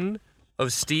version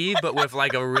of Steve, but with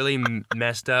a really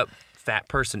messed up fat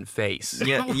person face.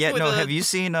 Yeah, With no, a- have you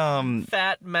seen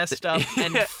Fat, messed up,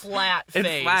 and flat And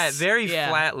face. flat, very Yeah.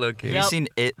 flat looking. Have you seen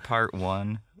It Part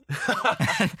 1?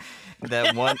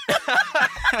 that one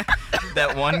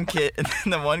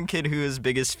the one kid whose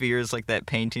biggest fear is that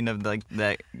painting of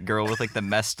that girl with the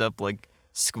messed up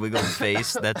squiggled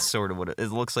face. That's sort of what it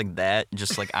looks like, that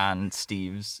just on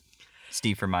Steve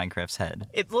from Minecraft's head.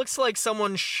 It looks like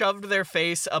someone shoved their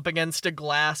face up against a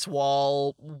glass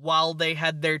wall while they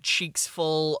had their cheeks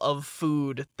full of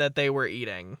food that they were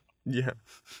eating. Yeah.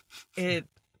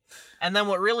 And then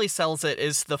what really sells it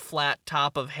is the flat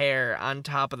top of hair on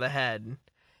top of the head.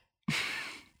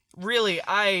 Really,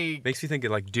 Makes me think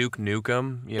of Duke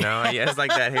Nukem, He has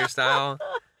that hairstyle.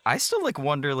 I still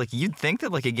wonder you'd think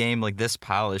that a game this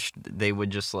polished, they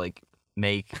would just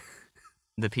make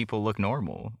the people look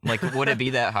normal. Would it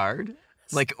be that hard?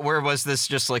 Like, where was this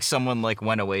just like someone like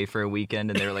went away for a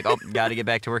weekend and they were like, oh, gotta get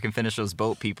back to work and finish those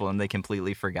boat people, and they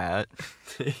completely forgot?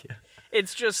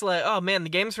 It's just like, oh man, the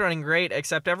game's running great,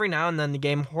 except every now and then the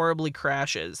game horribly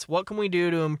crashes. What can we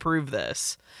do to improve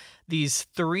this? These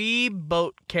 3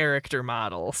 boat character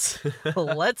models.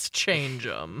 Let's change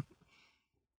them.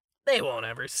 They won't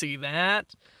ever see that.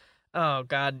 Oh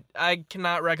god, I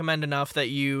cannot recommend enough that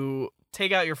you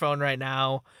take out your phone right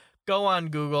now, go on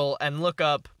Google, and look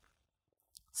up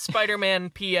Spider-Man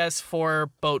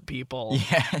PS4 boat people.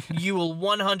 Yeah. You will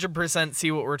 100%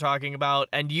 see what we're talking about,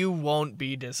 and you won't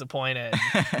be disappointed.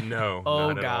 No. Oh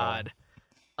not at all.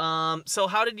 god. So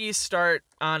how did you start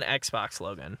on Xbox,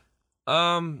 Logan?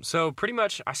 So pretty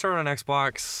much I started on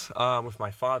Xbox with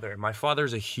my father. My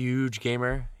father's a huge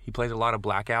gamer. He plays a lot of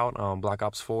Blackout, Black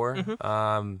Ops 4.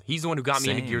 He's the one who got me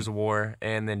into Same. Gears of War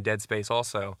and then Dead Space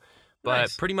also. But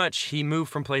Nice. pretty much he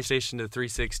moved from PlayStation to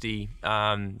 360,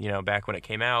 back when it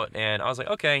came out. And I was like,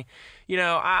 okay,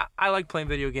 I like playing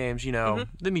video games,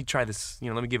 let me try this,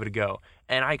 let me give it a go.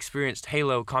 And I experienced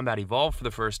Halo Combat Evolved for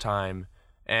the first time.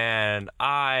 And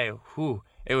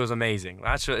it was amazing.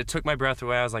 It took my breath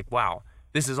away. I was like, wow,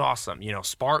 this is awesome.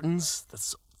 Spartans,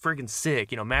 that's freaking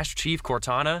sick. Master Chief,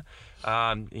 Cortana.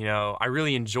 I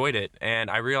really enjoyed it. And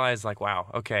I realized, like, wow,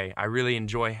 okay, I really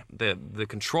enjoy the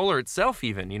controller itself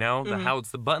even, how it's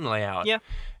the button layout. Yeah.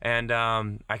 And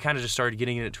I kind of just started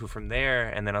getting into it from there.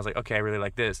 And then I was like, okay, I really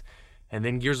like this. And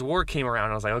then Gears of War came around.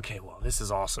 And I was like, okay, well, this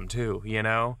is awesome too, And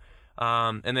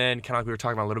then kind of like we were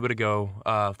talking about a little bit ago,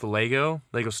 the Lego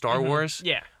Star Wars.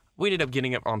 Yeah. We ended up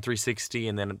getting it on 360,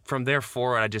 and then from there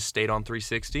forward, I just stayed on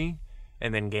 360,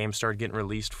 and then games started getting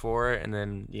released for it, and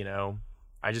then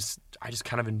I just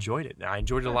kind of enjoyed it. I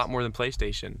enjoyed it a lot more than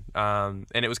PlayStation, and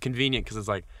it was convenient because it's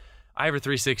like I have a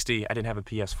 360, I didn't have a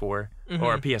PS4 or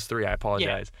a PS3. I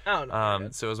apologize. Yeah. Oh no.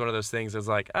 So it was one of those things. It was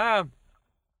like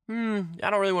I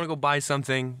don't really want to go buy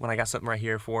something when I got something right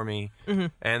here for me.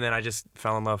 And then I just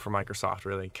fell in love for Microsoft,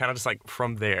 really. Kind of just like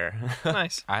from there.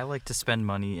 Nice. I like to spend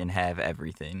money and have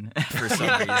everything for some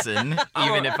reason,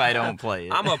 even if I don't play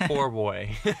it. I'm a poor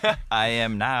boy. I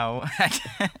am now.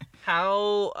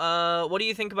 What do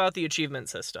you think about the achievement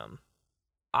system?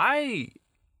 Honestly,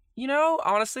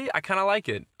 I kind of like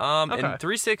it. Okay. In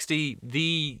 360,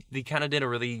 they kind of did a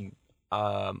really,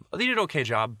 they did an okay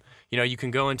job. You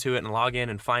can go into it and log in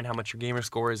and find how much your gamer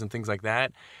score is and things like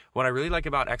that. What I really like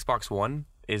about Xbox One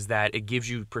is that it gives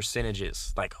you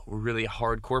percentages, like really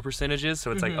hardcore percentages.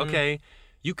 So it's like, okay,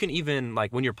 you can even,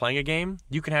 like when you're playing a game,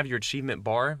 you can have your achievement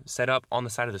bar set up on the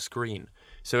side of the screen.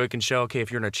 So it can show, okay,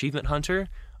 if you're an achievement hunter,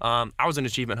 I was an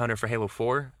achievement hunter for Halo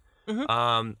 4.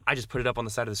 I just put it up on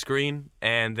the side of the screen,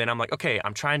 and then I'm like, okay,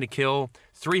 I'm trying to kill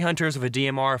 3 hunters with a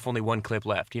DMR if only 1 clip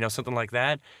left, something like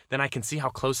that. Then I can see how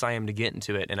close I am to getting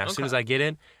to it, and as soon as I get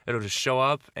it, it'll just show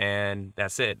up, and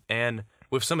that's it. And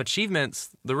with some achievements,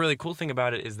 the really cool thing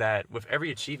about it is that with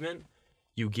every achievement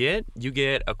you get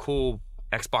a cool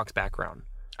Xbox background.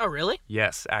 Oh, really?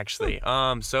 Yes, actually.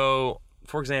 So,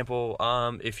 for example,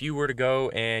 if you were to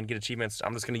go and get achievements,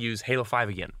 I'm just going to use Halo 5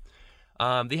 again.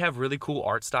 They have really cool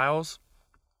art styles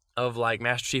of like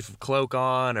Master Chief of Cloak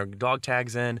on or dog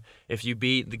tags in. If you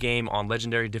beat the game on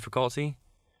legendary difficulty,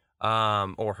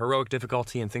 or heroic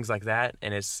difficulty and things like that,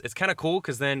 and it's kind of cool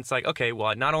because then it's like, okay,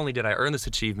 well, not only did I earn this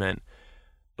achievement,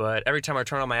 but every time I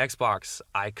turn on my Xbox,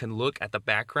 I can look at the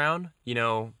background,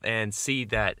 and see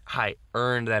that I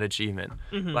earned that achievement.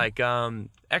 Like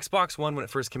Xbox One when it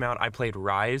first came out, I played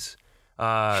Rise.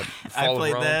 I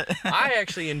played that. I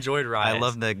actually enjoyed Rise. I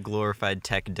love that glorified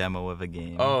tech demo of a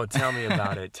game. Oh, tell me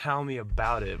about it. Tell me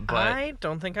about it. But I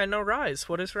don't think I know Rise.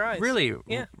 What is Rise? Really?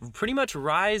 Yeah. Pretty much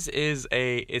Rise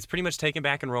it's pretty much taken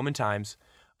back in Roman times,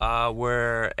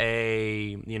 where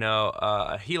a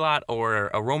helot or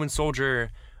a Roman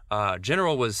soldier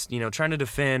general was, trying to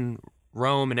defend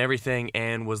Rome and everything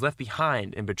and was left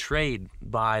behind and betrayed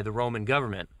by the Roman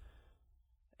government.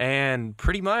 And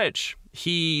pretty much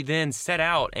he then set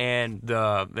out, and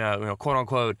the quote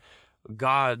unquote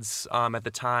gods at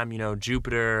the time,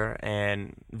 Jupiter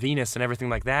and Venus and everything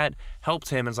like that helped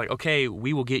him. And it's like, okay,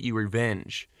 we will get you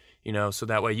revenge, so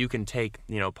that way you can take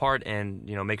part and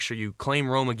make sure you claim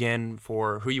Rome again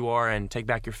for who you are and take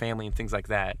back your family and things like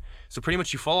that. So pretty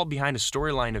much you follow behind a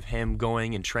storyline of him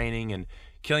going and training and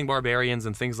killing barbarians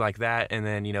and things like that, and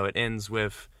then it ends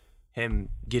with him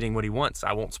getting what he wants.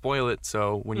 I won't spoil it,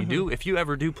 so when you do, if you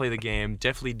ever do play the game,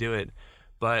 definitely do it.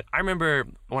 But I remember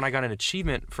when I got an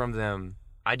achievement from them,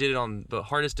 I did it on the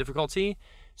hardest difficulty.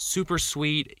 Super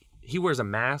sweet. He wears a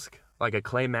mask, like a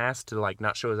clay mask to like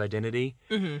not show his identity,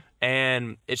 Mm-hmm.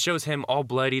 and it shows him all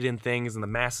bloodied and things, and the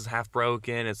mask is half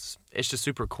broken. It's just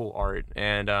super cool art,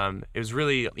 and it was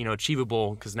really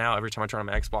achievable because now every time I turn on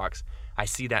my Xbox, I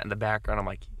see that in the background. I'm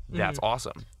like, that's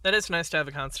awesome. That is nice to have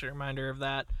a constant reminder of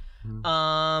that.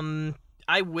 Mm-hmm.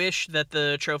 I wish that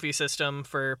the trophy system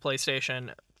for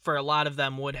PlayStation, for a lot of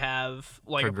them, would have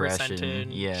like a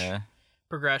percentage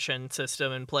progression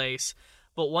system in place.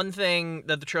 But one thing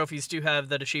that the trophies do have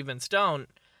that achievements don't,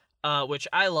 which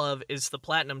I love, is the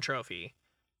Platinum Trophy.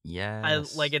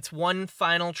 Yes. It's one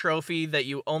final trophy that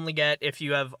you only get if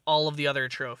you have all of the other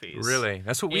trophies. Really?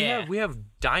 That's what we have. We have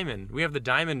Diamond. We have the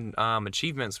Diamond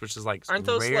achievements, which is like aren't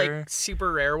those rare. like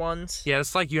super rare ones? Yeah,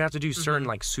 it's like you have to do certain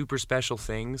like super special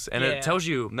things, and it tells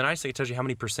you. The nice thing, it tells you how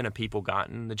many % of people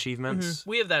gotten the achievements.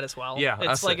 We have that as well. Yeah,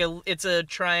 it's like it's a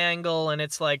triangle, and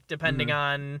it's like depending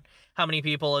on how many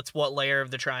people, it's what layer of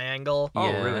the triangle.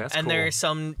 Oh, really? That's and cool. there's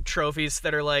some trophies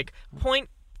that are like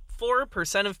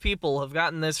 0.4% of people have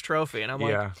gotten this trophy, and I'm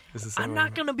like, I'm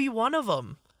not gonna be one of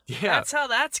them. Yeah, that's how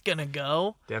that's gonna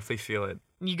go. Definitely feel it.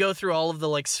 You go through all of the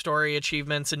like story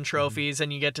achievements and trophies,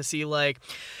 and you get to see like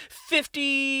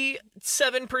 57%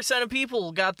 of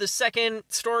people got the second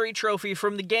story trophy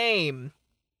from the game.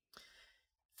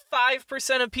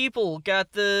 5% of people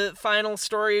got the final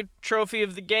story trophy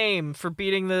of the game for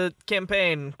beating the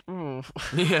campaign. Ooh.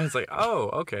 Yeah, it's like, oh,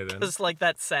 okay then. It's like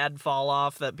that sad fall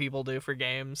off that people do for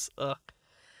games. Ugh.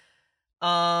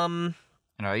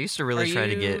 I used to really try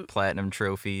to get platinum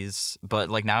trophies, but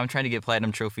like now I'm trying to get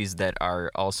platinum trophies that are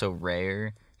also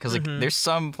rare. Because like there's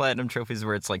some platinum trophies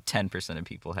where it's like 10% of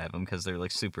people have them because they're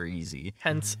like super easy.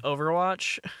 Hence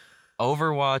Overwatch.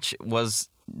 Overwatch was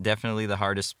definitely the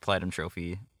hardest platinum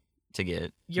trophy to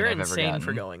get. You're insane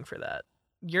for going for that.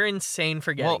 You're insane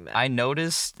for getting that. I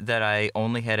noticed that I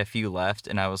only had a few left,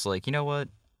 and I was like, you know what?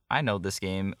 I know this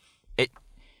game.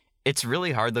 It's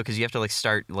really hard though because you have to like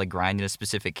start like grinding a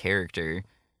specific character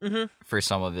for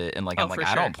some of it, and like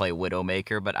I don't play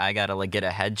Widowmaker, but I gotta like get a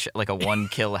headshot, like a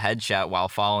 1-kill headshot while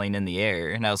falling in the air,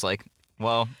 and I was like,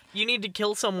 well, you need to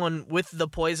kill someone with the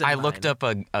poison mine. I looked up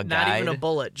a guide. Not even a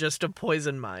bullet, just a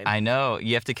poison mine. I know.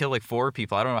 You have to kill like 4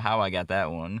 people. I don't know how I got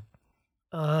that one.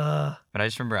 But I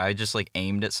just remember I just like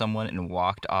aimed at someone and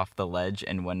walked off the ledge,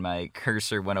 and when my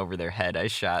cursor went over their head, I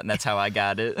shot, and that's how I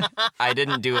got it. I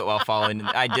didn't do it while falling.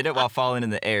 I did it while falling in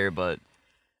the air, but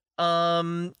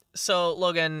so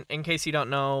Logan, in case you don't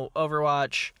know,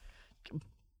 Overwatch,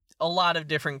 a lot of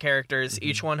different characters.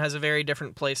 Each one has a very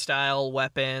different play style,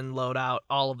 weapon, loadout,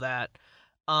 all of that.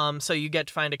 So you get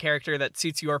to find a character that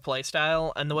suits your play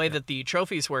style, and the way that the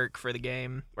trophies work for the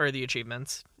game, or the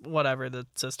achievements, whatever the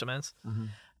system is,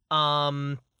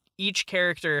 each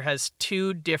character has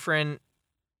 2 different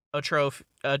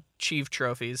achieved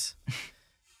trophies.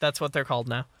 That's what they're called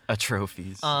now.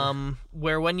 Trophies.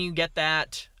 Where when you get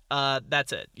that,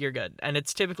 that's it. You're good. And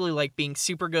it's typically like being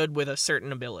super good with a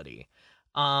certain ability.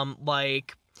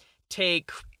 Like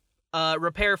take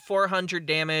repair 400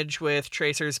 damage with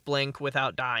Tracer's Blink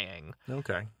without dying.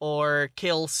 Okay. Or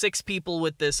kill 6 people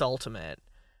with this ultimate.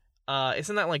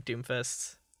 Isn't that like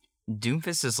Doomfist's?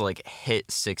 Doomfist is like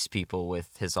hit 6 people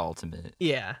with his ultimate.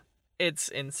 Yeah. It's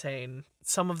insane.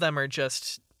 Some of them are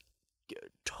just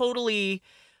totally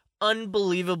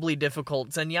unbelievably difficult.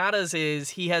 Zenyatta's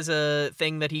is he has a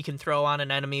thing that he can throw on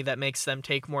an enemy that makes them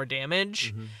take more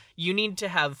damage. You need to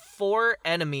have 4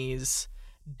 enemies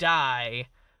die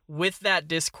with that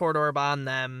Discord orb on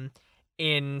them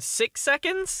in 6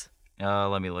 seconds.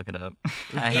 Let me look it up.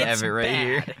 I have it right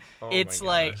here. Oh it's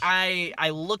like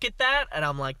I look at that and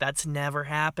I'm like, that's never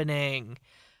happening.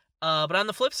 But on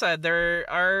the flip side, there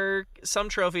are some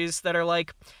trophies that are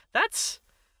like, that's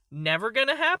never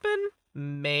gonna happen.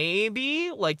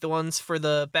 Maybe like the ones for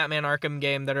the Batman Arkham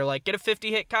game that are like get a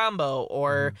 50-hit combo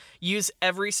or use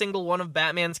every single one of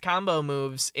Batman's combo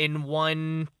moves in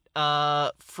one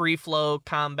free flow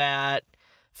combat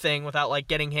thing without like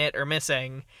getting hit or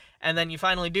missing. And then you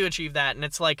finally do achieve that, and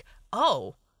it's like,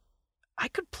 oh, I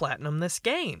could platinum this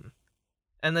game.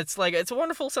 And it's like, it's a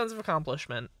wonderful sense of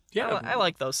accomplishment. Yeah, I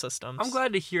like those systems. I'm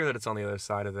glad to hear that it's on the other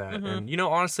side of that. And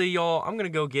honestly, y'all, I'm gonna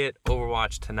go get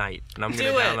Overwatch tonight, and I'm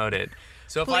gonna download it.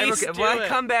 So if I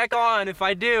come back on, if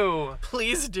I do,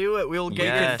 please do it. We'll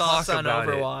get your thoughts on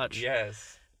Overwatch.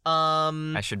 Yes.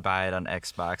 I should buy it on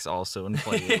Xbox also and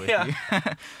play it with you.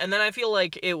 And then I feel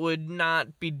like it would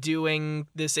not be doing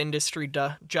this industry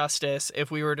justice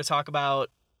if we were to talk about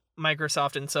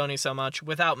Microsoft and Sony so much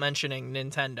without mentioning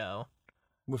Nintendo.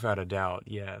 Without a doubt,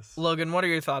 yes. Logan, what are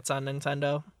your thoughts on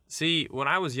Nintendo? See, when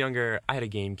I was younger, I had a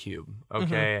GameCube,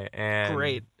 okay? And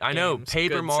Great I know games,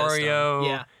 Paper good Mario,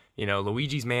 system. Yeah.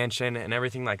 Luigi's Mansion and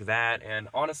everything like that. And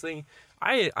honestly,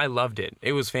 I loved it.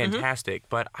 It was fantastic,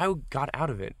 but I got out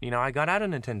of it. I got out of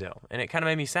Nintendo, and it kind of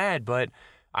made me sad, but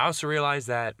I also realized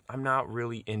that I'm not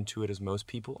really into it as most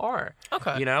people are.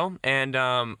 Okay. And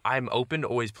I'm open to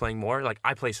always playing more. Like,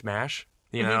 I play Smash.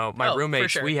 My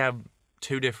roommates, sure. we have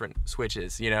 2 different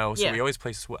Switches, so we always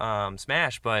play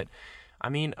Smash, but I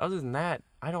mean, other than that,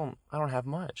 I don't have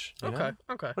much. Okay.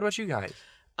 What about you guys?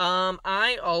 I'm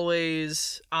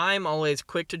always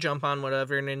quick to jump on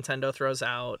whatever Nintendo throws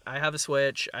out. I have a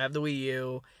Switch. I have the Wii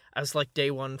U. I was like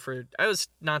I was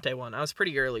not day one. I was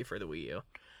pretty early for the Wii U.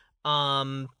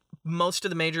 Most of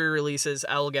the major releases,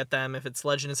 I will get them. If it's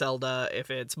Legend of Zelda,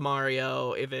 if it's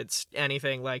Mario, if it's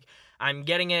anything, like, I'm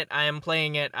getting it, I am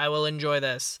playing it, I will enjoy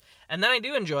this. And then I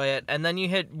do enjoy it, and then you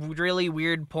hit really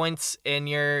weird points in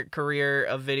your career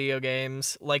of video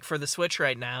games, like for the Switch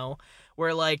right now,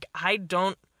 where, like, I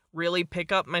don't really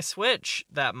pick up my Switch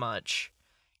that much,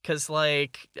 because,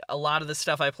 like, a lot of the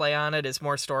stuff I play on it is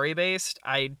more story-based.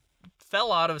 I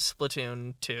fell out of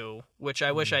Splatoon 2, which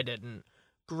I wish I didn't.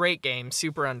 Great game,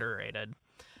 super underrated.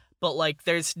 But, like,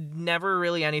 there's never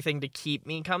really anything to keep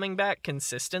me coming back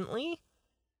consistently.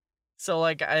 So,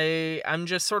 like, I'm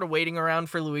just sort of waiting around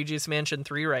for Luigi's Mansion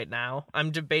 3 right now.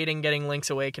 I'm debating getting Link's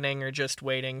Awakening or just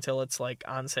waiting till it's, like,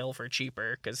 on sale for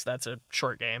cheaper, because that's a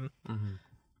short game.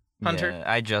 Hunter? Yeah,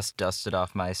 I just dusted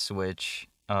off my Switch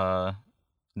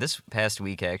this past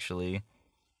week, actually.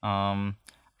 I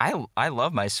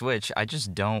love my Switch. I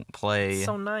just don't play...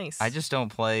 So nice. I just don't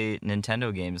play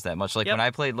Nintendo games that much. Like, when I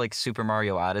played, like, Super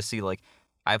Mario Odyssey, like,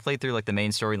 I played through, like, the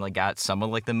main story and, like, got some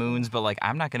of, like, the moons, but, like,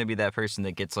 I'm not going to be that person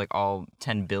that gets, like, all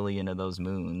 10 billion of those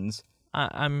moons.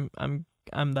 I'm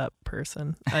that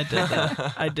person. I did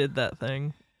that. I did that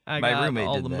thing. My got roommate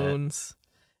all did the that. moons.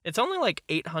 It's only, like,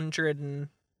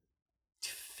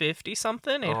 850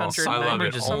 something, I love 890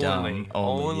 it. just something. dumb.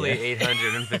 Only Yeah.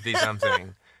 850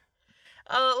 something.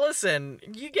 Listen,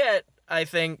 you get, I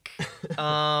think,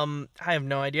 I have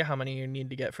no idea how many you need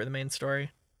to get for the main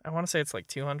story. I want to say it's like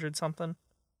 200 something.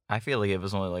 I feel like it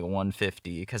was only, like,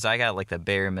 150, because I got, like, the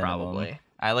bare minimum. Probably.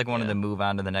 I, like, wanted Yeah. to move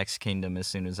on to the next kingdom as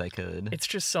soon as I could. It's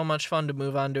just so much fun to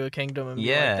move on to a kingdom and be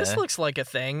Yeah. like, this looks like a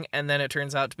thing, and then it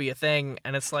turns out to be a thing,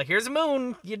 and it's like, here's a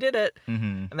moon, you did it.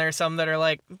 Mm-hmm. And there are some that are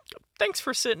like, thanks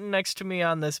for sitting next to me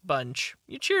on this bunch.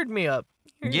 You cheered me up.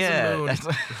 Here's a moon. And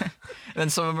then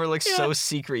some of them are, like, so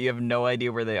secret, you have no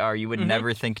idea where they are. You would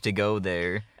never think to go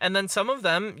there. And then some of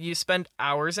them, you spend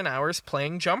hours and hours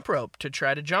playing jump rope to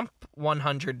try to jump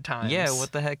 100 times. Yeah,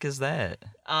 what the heck is that?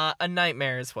 A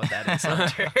nightmare is what that is,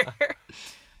 Hunter.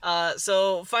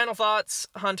 So, final thoughts,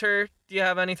 Hunter. Do you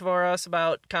have anything for us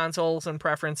about consoles and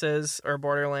preferences or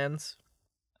Borderlands?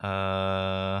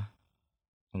 1-2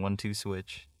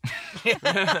 Switch.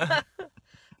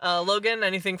 Logan,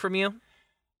 anything from you?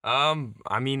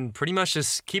 I mean, pretty much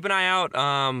just keep an eye out.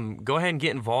 Go ahead and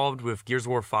get involved with Gears of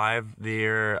War 5.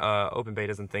 Their open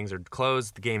betas and things are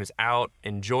closed. The game is out.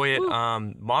 Enjoy it.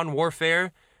 Modern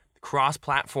Warfare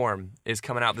cross-platform is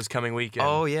coming out this coming weekend.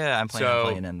 Oh, yeah, I'm planning on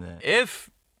playing in that. If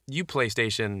you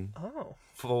PlayStation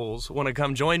fools want to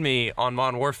come join me on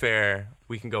Modern Warfare,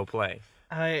 we can go play.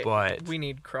 But we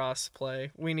need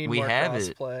cross-play. We need We more have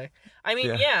it. cross-play. I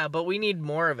mean, yeah, but we need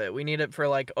more of it. We need it for,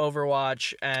 like,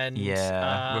 Overwatch and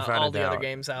Yeah. Without a all the other doubt.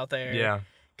 games out there. yeah.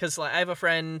 Because, like, I have a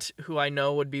friend who I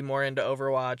know would be more into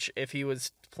Overwatch if he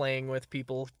was playing with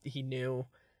people he knew.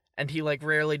 And he, like,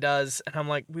 rarely does. And I'm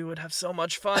like, we would have so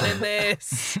much fun in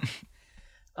this.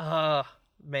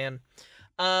 Man.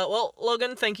 Well,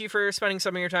 Logan, thank you for spending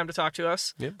some of your time to talk to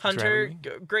us. Yep, thanks for Hunter,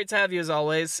 having great to have you as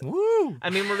always. Woo! I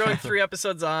mean, we're going 3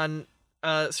 episodes on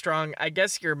strong. I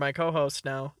guess you're my co-host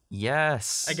now.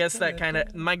 Yes. I guess that kind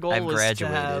of my goal I've was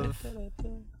graduated. to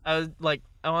have.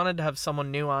 I wanted to have someone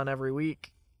new on every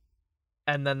week,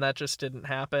 and then that just didn't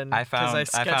happen. I 'cause found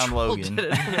scheduled Logan. it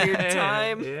at a weird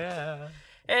time. Yeah.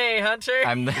 Hey, Hunter.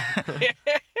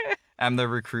 I'm the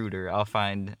recruiter. I'll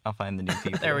find the new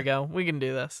people. There we go. We can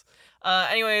do this.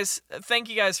 Anyways, thank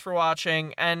you guys for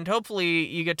watching, and hopefully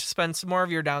you get to spend some more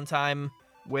of your downtime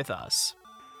with us.